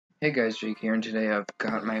Hey guys, Jake here, and today I've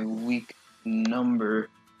got my week number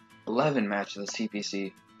 11 match of the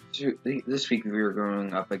CPC. This week we were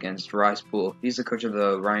going up against Pool. He's the coach of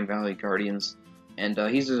the Rhine Valley Guardians, and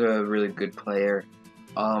he's a really good player.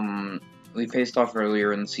 We faced off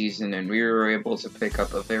earlier in the season, and we were able to pick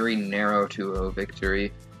up a very narrow 2-0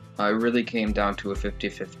 victory. It really came down to a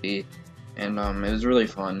 50-50, and it was really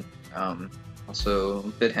fun. Also a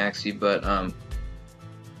bit hacksy, but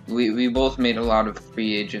we both made a lot of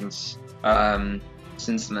free agents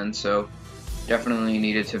since then, so definitely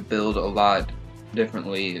needed to build a lot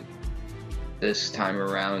differently this time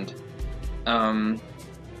around.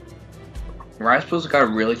 Pool's got a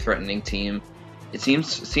really threatening team. It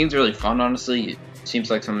seems really fun, honestly. It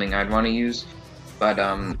seems like something I'd want to use, but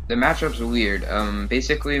the matchups are weird.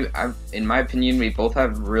 Basically, in my opinion, we both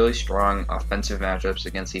have really strong offensive matchups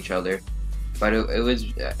against each other. But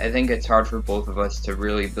I think it's hard for both of us to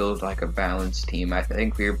really build like a balanced team. I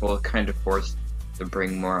think we were both kind of forced to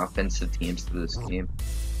bring more offensive teams to this game.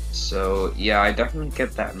 So yeah, I definitely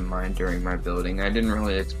kept that in mind during my building. I didn't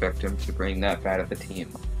really expect him to bring that bad of a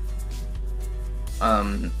team.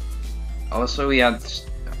 Also we had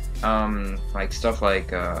like stuff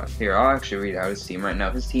like here, I'll actually read out his team right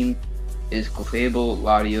now. His team is Clefable,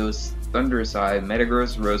 Latios, Thunderous Eye,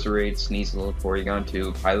 Metagross, Roserade, Sneasel, Porygon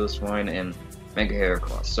 2, Piloswine, and Mega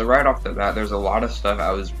Heracross. So right off the bat, there's a lot of stuff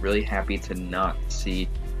I was really happy to not see.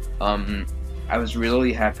 I was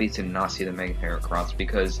really happy to not see the Mega Heracross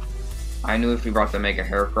because I knew if we brought the Mega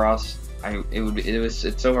Heracross,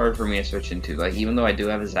 it's so hard for me to switch into. Like, even though I do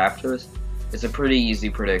have a Zapdos, it's a pretty easy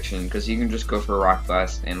prediction because you can just go for Rock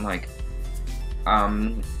Blast, and like,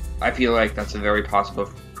 I feel like that's a very possible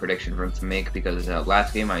prediction for him to make because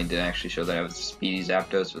last game I did actually show that I was a speedy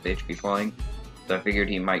Zapdos with HP flying, so I figured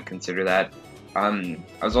he might consider that. I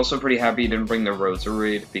was also pretty happy he didn't bring the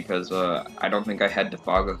Roserade because I don't think I had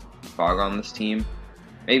Fog on this team.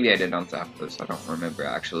 Maybe I did on Zapdos, I don't remember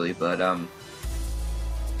actually, but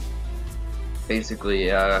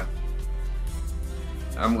basically I'm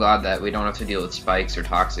glad that we don't have to deal with spikes or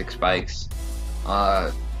toxic spikes.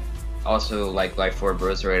 Also, like Life Orb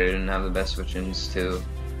Roserade, I didn't have the best switch-ins too.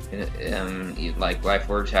 Like Life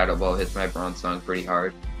Orb Shadow Ball hits my Bronzong pretty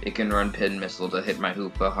hard. It can run Pin Missile to hit my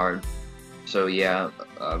Hoopa hard. So yeah,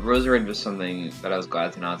 Roserade was something that I was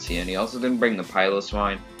glad to not see, and he also didn't bring the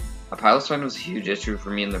Piloswine. Piloswine was a huge issue for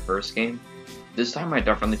me in the first game. This time I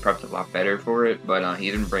definitely prepped a lot better for it, but he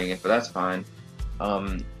didn't bring it, but that's fine.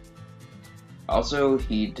 Also,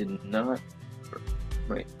 he did not...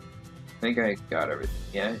 Wait, I think I got everything,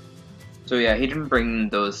 yeah? So yeah, he didn't bring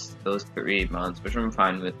those 3 months, which I'm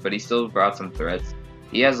fine with, but he still brought some threats.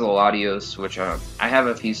 He has a Latios, which I have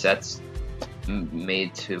a few sets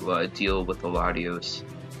made to deal with the Latios,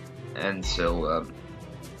 and so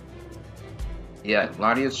yeah,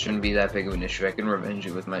 Latios shouldn't be that big of an issue. I can revenge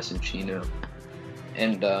it with my Cinccino,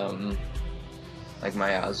 and like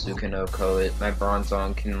my Azukanoko, my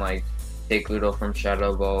Bronzong can like take Ludo from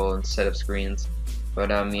Shadow Ball and set up screens. But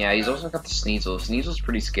yeah, he's also got the Sneasel. Sneasel's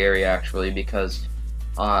pretty scary actually because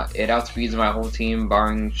it outspeeds my whole team,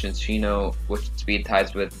 barring Cinccino, which it speed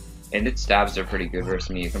ties with, and its stabs are pretty good versus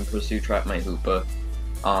me. You can Pursue Trap my Hoopa.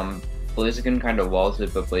 Blaziken kind of walls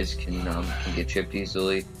it, but Blaziken can get chipped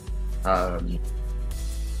easily.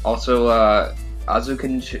 Also, Azu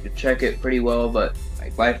can check it pretty well, but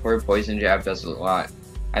like Life Orb Poison Jab does it a lot.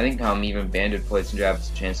 I think even Banded Poison Jab has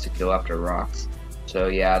a chance to kill after rocks. So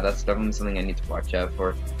yeah, that's definitely something I need to watch out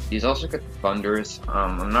for. He's also got the Thunderous.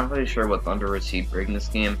 I'm not really sure what Thunderous he'd bring this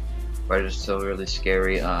game, but it's still really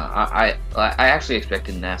scary. I actually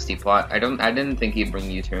expected Nasty Plot. I didn't think he'd bring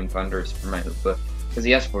U-Turn Thunderous for my Hoopa, because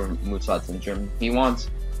he has 4 moveslot syndrome. He wants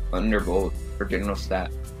Thunderbolt for general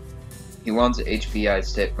stat. He wants HP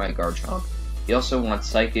Ice to hit my Garchomp. He also wants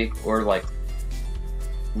Psychic or like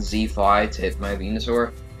Z-Fly to hit my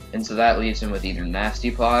Venusaur, and so that leaves him with either Nasty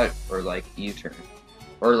Plot or like U-Turn.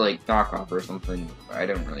 Or like Knockoff or something. I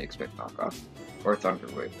don't really expect Knockoff or Thunder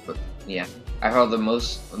Wave, but yeah, I thought the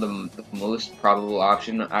most probable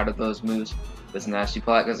option out of those moves was Nasty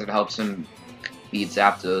Plot because it helps him beat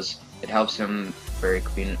Zapdos. It helps him very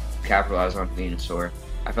clean capitalize on Venusaur.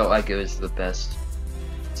 I felt like it was the best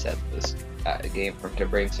set this game for him to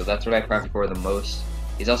bring, so that's what I prepped for the most.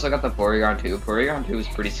 He's also got the Porygon 2. Porygon 2 is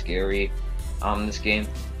pretty scary this game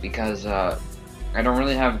because I don't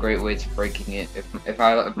really have great ways of breaking it. If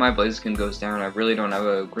my Blaziken goes down, I really don't have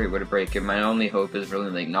a great way to break it. My only hope is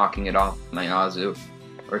really like knocking it off my Azu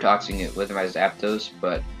or toxing it with my Zapdos,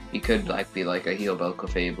 but he could like be like a Heal Bell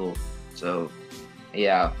Clefable. So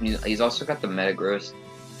yeah, he's also got the Metagross.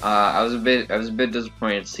 I was a bit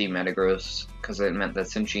disappointed to see Metagross because it meant that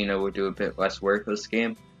Cinccino would do a bit less work this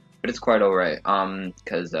game. but it's quite alright.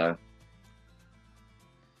 Because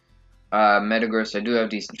Metagross, I do have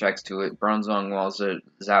decent checks to it. Bronzong, while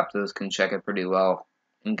Zapdos can check it pretty well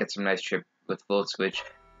and get some nice chip with Volt Switch.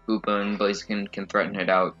 Hoopa and Blaziken can threaten it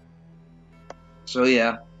out. So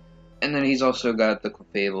yeah, and then he's also got the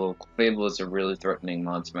Clefable. Clefable is a really threatening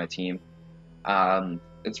mod to my team.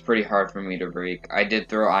 It's pretty hard for me to break. I did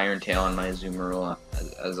throw Iron Tail on my Azumarill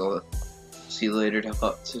as a see you later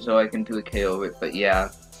so I can do a KO it, but yeah.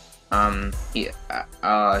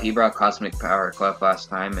 He brought Cosmic Power Clef last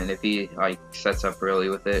time, and if he like sets up really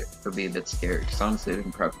with it, it'll be a bit scary. Because honestly, I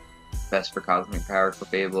think prep best for Cosmic Power for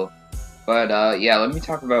Fable. But yeah, let me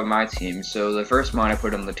talk about my team. So the first mod I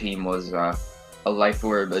put on the team was a Life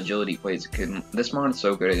Orb Agility Blaziken. This mod is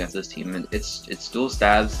so good against this team. And it's dual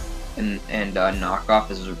stabs and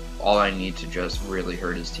knockoff is all I need to just really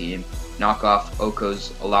hurt his team. Knockoff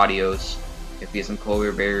Oko's Latios if he has some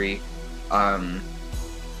Polar Berry.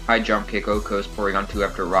 High Jump Kick Oko's Porygon 2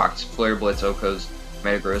 after Rocks. Flare Blitz Oko's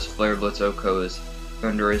Metagross. Flare Blitz Oko's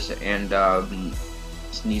Thundurus and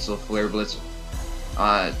Sneasel. Flare Blitz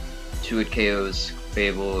 2-hit KO's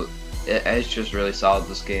Fable. It's just really solid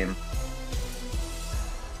this game.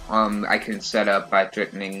 I can set up by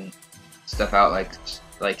threatening stuff out like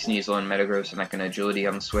Sneasel and Metagross, and I can agility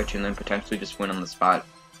on the switch and then potentially just win on the spot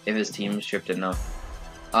if his team is shipped enough.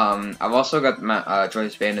 I've also got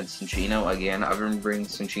Choice Banded Cinccino again. I've been bringing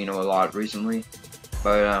Cinccino a lot recently,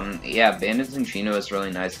 but yeah, Banded Cinccino is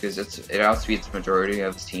really nice because it outspeeds the majority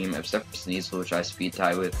of his team except for Sneasel, which I speed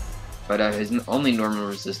tie with. But his only normal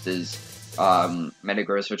resist is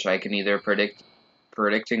Metagross, which I can either predict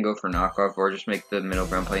and go for knockoff, or just make the middle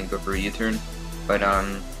ground play and go for a U-turn. But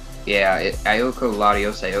yeah, Ioko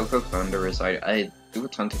Latios, Ioko Thundurus, I do a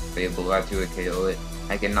ton to Fable, I do a KO it.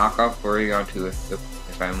 I can knock off Porygon 2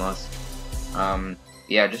 if I must.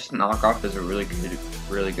 Yeah, just knockoff is a really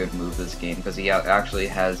good move this game because he actually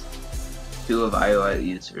has 2 of Violet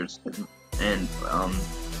users and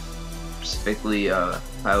specifically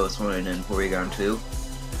Pilot's 1 and Porygon 2,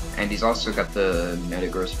 and he's also got the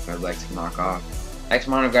Metagross which I'd like to knock off. Next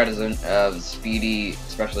mon I've got is a speedy,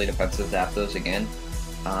 especially defensive Zapdos again.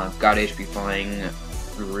 Got HP Flying,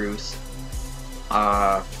 Roost,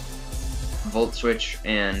 Volt Switch,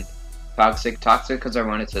 and Toxic because I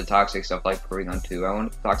wanted to Toxic stuff like Porygon 2. I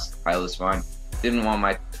wanted to Toxic Piloswine. Didn't want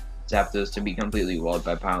my Zapdos to be completely walled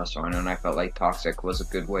by Piloswine, and I felt like Toxic was a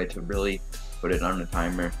good way to really put it on the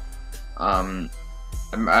timer. I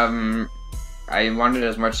wanted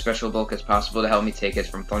as much special bulk as possible to help me take it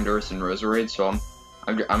from Thundurus and Roserade, so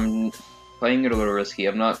I'm playing it a little risky.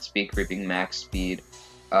 I'm not speed creeping max speed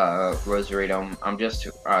Roserade. I'm just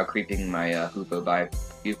creeping my Hoopa by a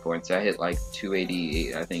few points. I hit like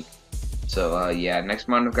 288, I think. So yeah, next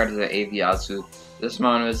mon I've got is the Aviazu. This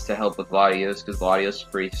mon is to help with Latios, because Latios is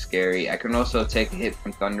pretty scary. I can also take a hit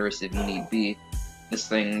from Thundurus if need be. This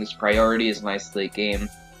thing's priority is nice late game.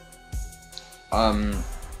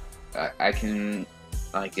 I can,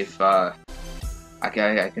 like, if I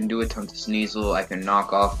can do a ton to Sneasel. I can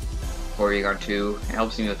knock off Porygon 2. It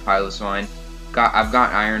helps me with Piloswine. I've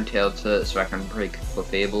got Iron Tail so I can break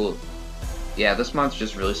Clefable. Yeah, this mon's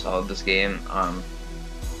just really solid this game.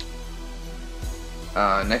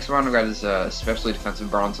 Next one I've got is especially defensive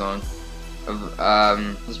Bronzong.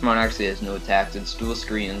 This mon actually has no attacks. It's dual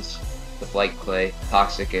screens with Light Clay,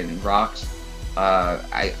 Toxic, and Rocks. On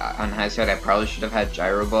hindsight, I probably should have had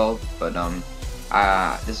Gyro Ball, but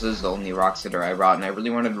this is the only Rocks that I brought, and I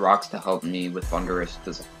really wanted Rocks to help me with Thundurus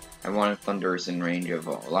because I wanted Thundurus in range of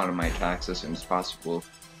a lot of my attacks as soon as possible.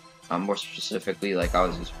 More specifically, like I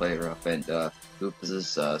was just playing rough, and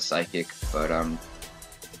Hoopa's Psychic, but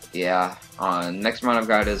yeah. Next mon I've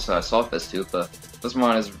got is Sulfist Hoopa. This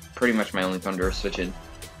mon is pretty much my only Thundurus switching.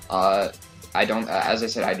 As I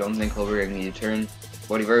said, I don't think he'll bring me a turn,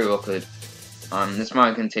 but he very well could. This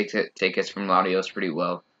mon can take hits from Latios pretty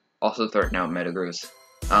well. Also threaten out Metagross.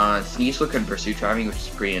 Sneasel can pursue Charming, which is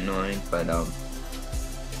pretty annoying, but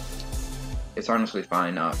it's honestly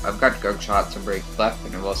fine. I've got Gug Shot to break Clef,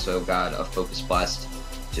 and I've also got a Focus Blast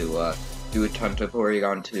to do a ton to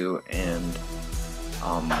Porygon 2 and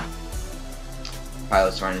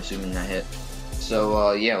Piloswine, assuming I hit.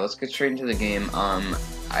 So yeah, let's get straight into the game.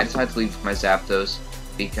 I decided to lead with my Zapdos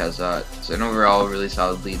because it's an overall really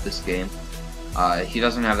solid lead this game. He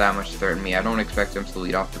doesn't have that much to threaten me. I don't expect him to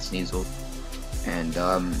lead off with Sneasel. And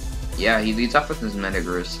yeah, he leads off with his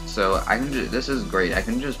Metagross. So this is great. I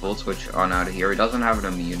can just Volt Switch on out of here. He doesn't have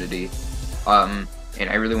an immunity. And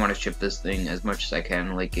I really want to chip this thing as much as I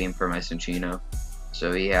can late game for my Cinccino.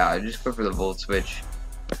 So yeah, I just go for the Volt Switch.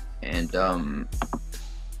 And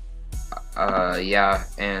Yeah,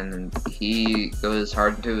 and he goes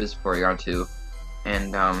hard into his Porygon 2,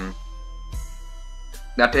 and,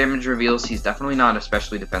 that damage reveals he's definitely not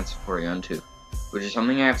especially defensive Porygon 2, which is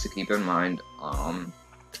something I have to keep in mind.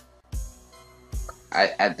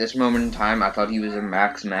 At this moment in time, I thought he was a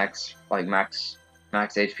max HP,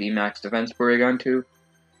 max defense Porygon 2,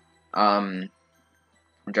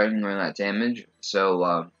 judging on that damage,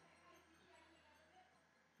 so,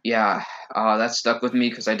 yeah, that stuck with me,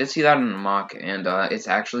 because I did see that in the mock, and, it's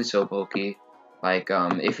actually so bulky. Like,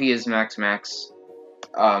 if he is max,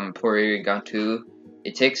 Porygon 2,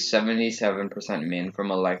 it takes 77% min from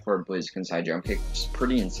a Life Orb Blaziken side jump kick, which is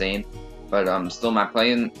pretty insane. But, still, my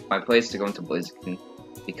play is to go into Blaziken,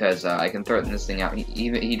 because, I can threaten this thing out.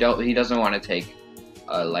 He doesn't want to take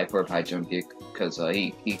a Life Orb high jump kick, because,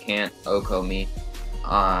 he can't OHKO me.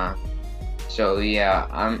 So yeah,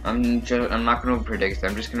 I'm not gonna predict.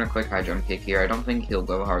 I'm just gonna click high jump kick here. I don't think he'll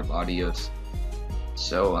go hard Latios.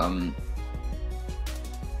 So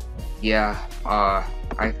yeah, I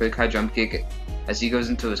click high jump kick as he goes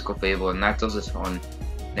into his Clefable, and that does his fun.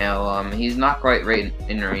 Now he's not quite right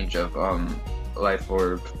in range of Life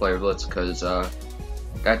Orb Flare Blitz, because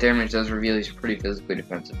that damage does reveal he's a pretty physically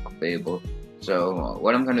defensive Clefable. So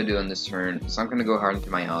what I'm gonna do in this turn is I'm gonna go hard into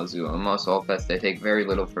my Alzu. On most all fest, I take very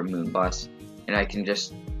little from Moonblast, and I can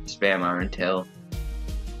just spam Iron Tail.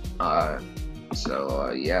 Yeah,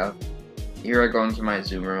 here I go into my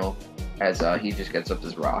Azumarill as he just gets up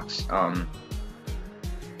his rocks. Yeah,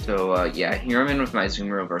 here I'm in with my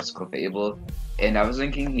Azumarill versus Clefable, and I was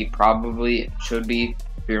thinking he probably should be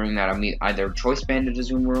fearing that I'm either Choice Banded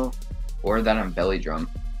Azumarill or that I'm Belly Drum,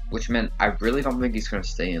 which meant I really don't think he's gonna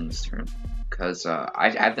stay in this turn, because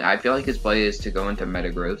I feel like his play is to go into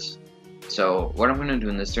Metagross. So what I'm gonna do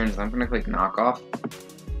in this turn is I'm gonna click Knockoff,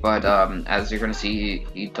 but as you're gonna see,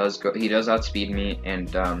 he does outspeed me and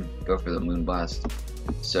go for the Moonblast.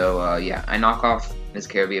 So yeah, I knock off his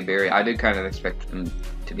Caribbean Berry. I did kind of expect him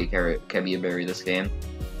to be Caribbean Berry this game.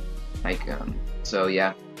 Like so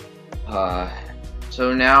yeah.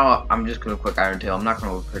 So now I'm just gonna click Iron Tail. I'm not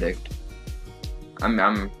gonna predict.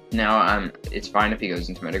 It's fine if he goes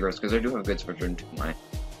into Metagross, because I do have a good switcher into my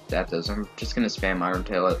Zapdos. I'm just gonna spam Iron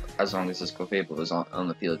Tail as long as his Clefable is on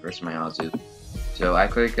the field versus my Azu. So I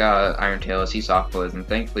click Iron Tail as he soft blows, and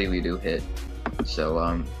thankfully we do hit.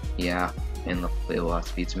 So yeah, and the Clefable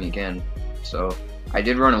outspeeds me again. So I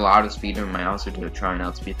did run a lot of speed in my Azu to try and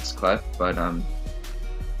outspeed this Clef, but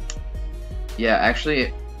yeah,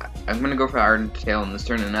 actually I'm gonna go for Iron Tail in this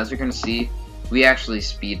turn, and as you're gonna see, we actually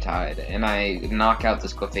speed tied, and I knock out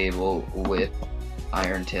this Clefable with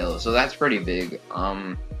Iron Tail, so that's pretty big.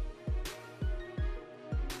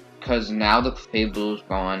 Because now the Clefable's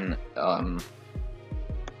gone.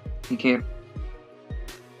 He can't.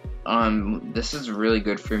 This is really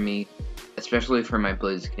good for me, especially for my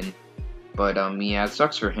Blaziken. But yeah, it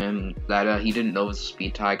sucks for him that he didn't know it was a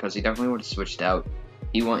speed tie, because he definitely would have switched out.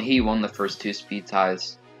 He won the first 2 speed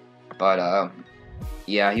ties, but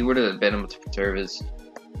yeah, he would have been able to preserve his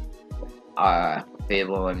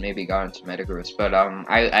Fable and maybe got into Metagross. But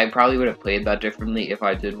I probably would have played that differently if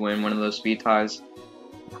I did win one of those speed ties,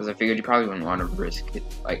 because I figured he probably wouldn't want to risk it.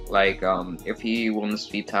 Like if he won the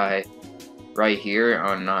speed tie right here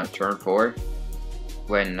on turn 4,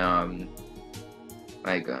 when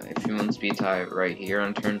if he won the speed tie right here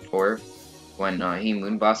on turn 4, when he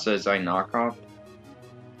Moonblasted as I knock off,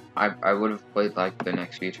 I would have played like the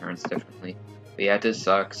next few turns differently. But yeah, it does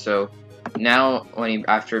suck. So now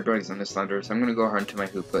after it brings in this Thundurus, I'm gonna go hard into my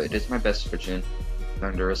Hoopa. It is my best switch in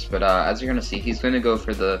Thundurus, but as you're gonna see, he's gonna go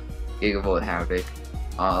for the Gigavolt Havoc.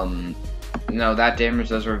 No, that damage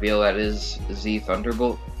does reveal that is Z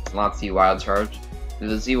Thunderbolt, not Z Wild Charge. If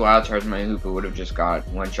the Z Wild Charge, my Hoopa would have just got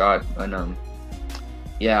one shot, but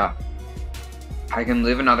yeah. I can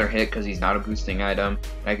live another hit because he's not a boosting item.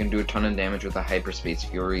 I can do a ton of damage with a Hyperspace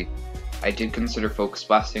Fury. I did consider Focus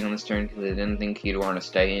Blasting on this turn because I didn't think he'd want to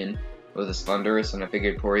stay in with his Thundurus, and I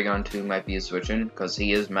figured Porygon 2 might be a switch-in because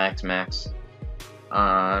he is max.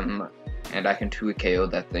 And I can 2 KO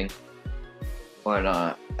that thing.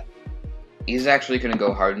 But he's actually going to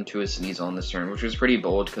go hard into his Sneasel on this turn, which was pretty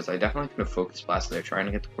bold because I definitely could have Focus Blast there trying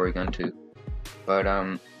to get the Porygon 2. But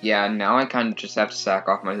yeah, now I kind of just have to sack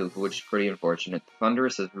off my Hoopa, which is pretty unfortunate. The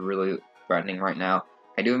Thundurus is really threatening right now.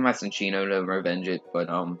 I do have my Cinccino to revenge it, but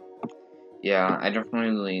yeah, I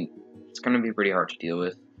definitely, it's going to be pretty hard to deal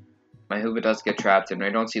with. My Hoopa does get trapped, and I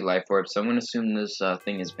don't see Life Orb, so I'm going to assume this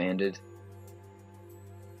thing is banded.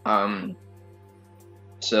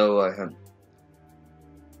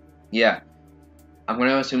 Yeah, I'm going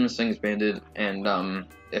to assume this thing is banded, and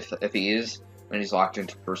if he is, then he's locked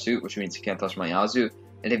into Pursuit, which means he can't touch my Azu.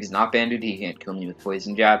 and if he's not banded, he can't kill me with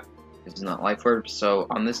Poison Jab, because he's not Life Orb. So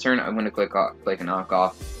on this turn, I'm going to click a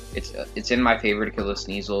knockoff. It's in my favor to kill a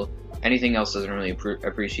Sneasel. Anything else doesn't really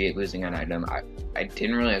appreciate losing an item. I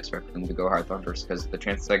didn't really expect him to go Hard Thunders, because the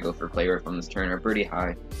chances I go for Play Rough on this turn are pretty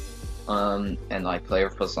high. And like Play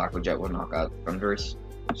Rough plus Aqua Jet will knock out Thunders.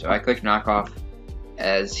 So I click knockoff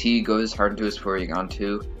as he goes hard into his Porygon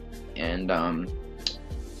 2, and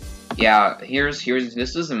yeah,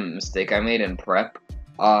 this is a mistake I made in prep.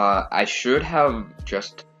 I should have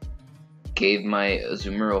just gave my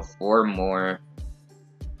Azumarill 4 more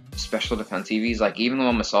special defense EVs. Like, even though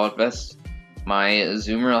I'm a Solid Vest, my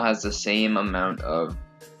Azumarill has the same amount of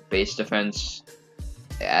base defense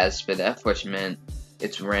as Spadef, which meant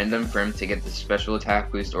it's random for him to get the special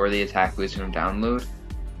attack boost or the attack boost from download.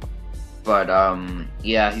 But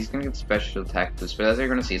yeah, he's gonna get the special attack boost, but as you're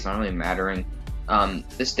gonna see, it's not really mattering.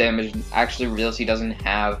 This damage actually reveals he doesn't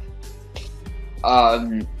have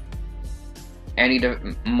any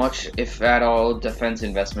much, if at all, defense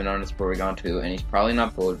investment on his Porygon 2, and he's probably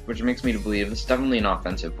not bullet, which makes me to believe it's definitely an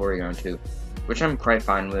offensive Porygon 2, which I'm quite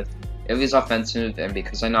fine with. If he's offensive, and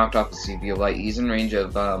because I knocked off the CPU Light, he's in range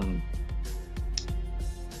of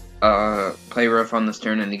Play Rough on this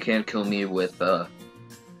turn, and he can't kill me with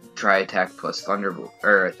Tri-Attack plus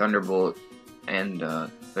Thunderbolt, and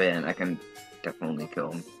then I can definitely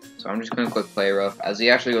kill him. So I'm just gonna click Play Rough as he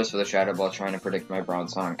actually goes for the Shadow Ball, trying to predict my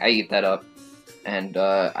Bronzong. I eat that up, and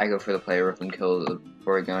I go for the Play Rough and kill the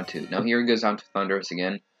Porygon 2. Now here he goes on to Thundurus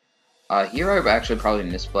again. Here I actually probably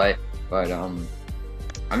misplay, but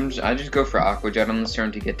I just go for Aqua Jet on this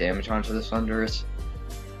turn to get damage onto this Thundurus.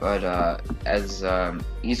 But as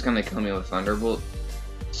he's gonna kill me with Thunderbolt,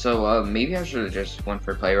 so maybe I should have just went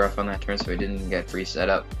for Play Rough on that turn so he didn't get reset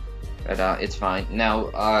up. But it's fine.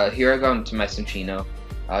 Now here I go into my Cinccino.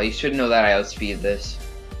 You should know that I outspeed this,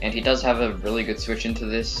 and he does have a really good switch into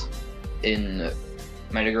this in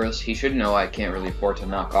Metagross. He should know I can't really afford to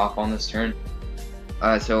knock off on this turn.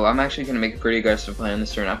 So I'm actually going to make a pretty aggressive play on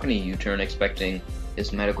this turn. I'm going to U-turn expecting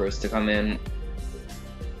his Metagross to come in,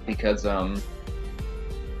 because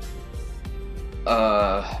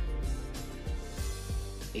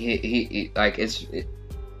he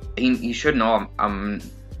should know I'm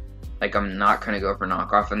not gonna go for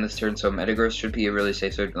knockoff in this turn, so Metagross should be a really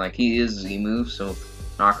safe switch. Like, he is Z-move, so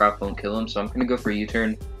knockoff won't kill him, so I'm gonna go for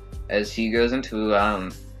U-turn as he goes into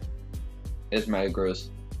his Metagross,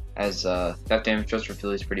 as that damage just for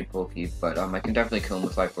Philly is pretty bulky, but I can definitely kill him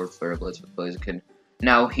with Life Orb Flare Blitz with Blaziken.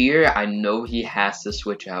 Now here I know he has to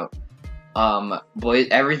switch out.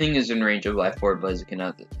 Everything is in range of Life Orb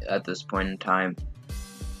Blaziken at this point in time.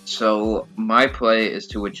 So my play is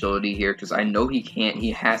to Agility here, because I know he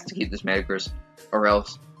has to keep this Metagross, or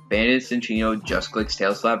else Bandit Cinccino just clicks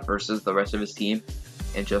Tail Slap versus the rest of his team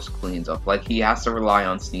and just cleans up. Like, he has to rely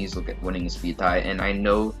on Sneasel winning a speed tie, and I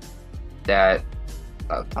know that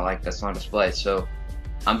that's not a play, so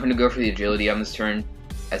I'm gonna go for the Agility on this turn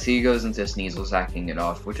as he goes into Sneasel sacking it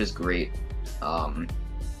off, which is great.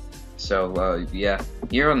 Yeah,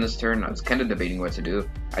 here on this turn, I was kind of debating what to do.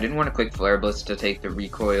 I didn't want to click Flare Blitz to take the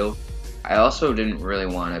recoil. I also didn't really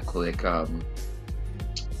want to click High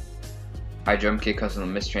Jump Kick because of the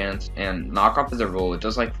mischance, and Knockoff is a roll. It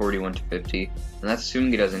does like 41 to 50, and that's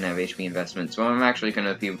assuming he doesn't have HP investment. So I'm actually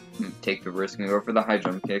going to take the risk and go for the High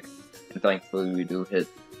Jump Kick, and thankfully we do hit.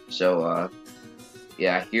 So,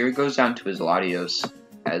 yeah, here it goes down to his Latios,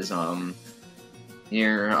 as,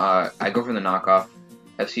 here, I go for the Knockoff,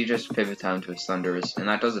 as he just pivots down to his Thundurus, and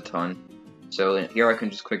that does a ton. So here I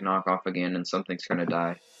can just click Knockoff again, and something's gonna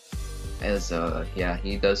die. As, yeah,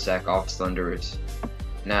 he does sack off Thundurus.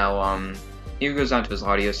 Now, here goes down to his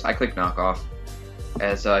Latios. I click Knockoff,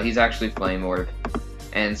 as, he's actually Flame Orb.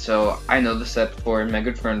 And so, I know the set before. My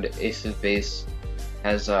good friend Ace of Base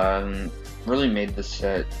has, really made this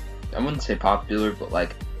set, I wouldn't say popular, but,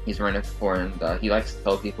 like, he's run it before, and, he likes to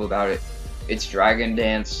tell people about it. It's Dragon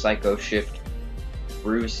Dance, Psycho Shift,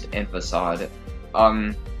 Roost, and Facade.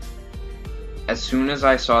 As soon as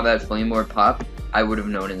I saw that Flame Orb pop, I would have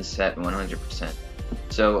known in the set 100%.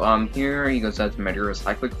 So, here he goes out to Metagross.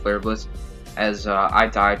 I click Flare Blitz, as, I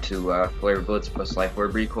died to, Flare Blitz plus Life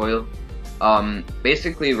Orb Recoil.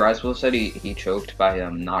 Basically, Risewolf said he choked by,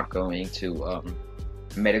 not going to,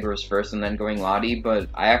 Metagross first and then going Lottie, but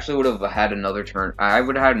I actually would have had another turn. I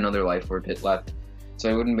would have had another Life Orb hit left, so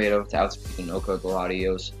I wouldn't be able to outspeed Oko the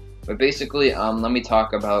Latios. But basically, let me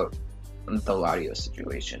talk about the Latios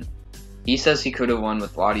situation. He says he could have won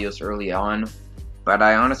with Latios early on, but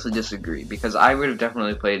I honestly disagree, because I would have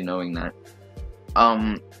definitely played knowing that.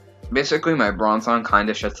 Basically, my Bronzong kind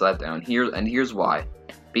of shuts that down. Here's why.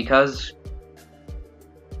 Because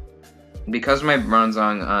because my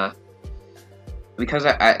Bronzong, because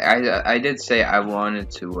I did say I wanted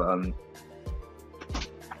to,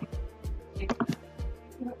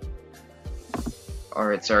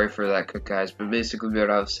 alright, sorry for that, quick guys, but basically what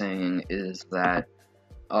I was saying is that,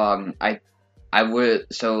 I would,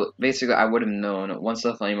 so basically I would have known once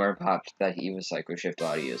the Flamer popped that he was Psycho Shift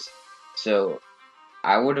Audius. So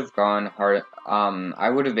I would have gone hard, I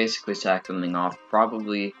would have basically sacked something off,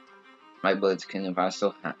 probably my Blitzking if I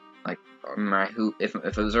still had, like, my hoop, if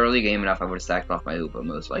it was early game enough I would have stacked off my Hoopa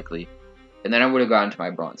most likely. And then I would have gotten to my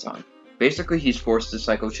Bronzong. Basically he's forced to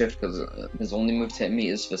Psycho Shift because his only move to hit me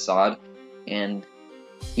is Facade, and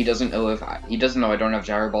he doesn't know he doesn't know I don't have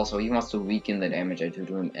Gyro Ball, so he wants to weaken the damage I do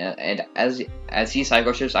to him. And as he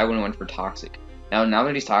Psycho Shifts, I would have went for Toxic. Now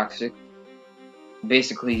that he's Toxic,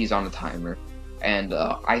 basically he's on a timer, and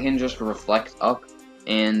I can just reflect up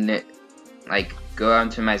and like go out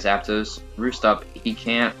into my Zapdos, roost up. He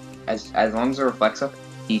can't, as long as it reflects up,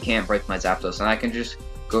 he can't break my Zapdos, and I can just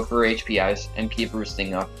go for HPIs and keep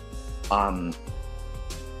roosting up.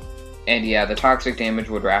 And yeah, the toxic damage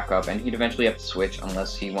would rack up, and he'd eventually have to switch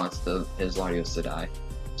unless he wants his Latios to die.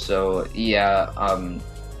 So yeah,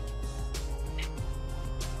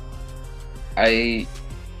 I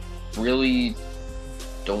really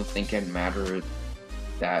don't think it mattered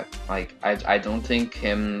that, like, I don't think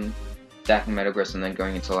him stacking Metagross and then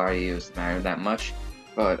going into Latios mattered that much.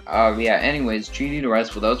 But yeah, anyways, GG to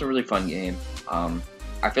Rest. Well, that was a really fun game.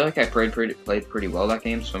 I feel like I played pretty well that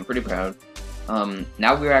game, so I'm pretty proud.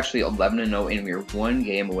 Now we're actually 11-0, and we're one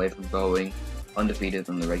game away from going undefeated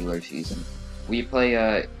in the regular season. We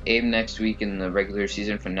play Abe next week in the regular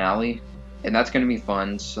season finale, and that's gonna be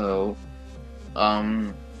fun. So,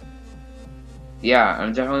 yeah,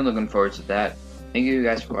 I'm definitely looking forward to that. Thank you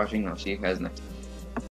guys for watching. I'll see you guys next time.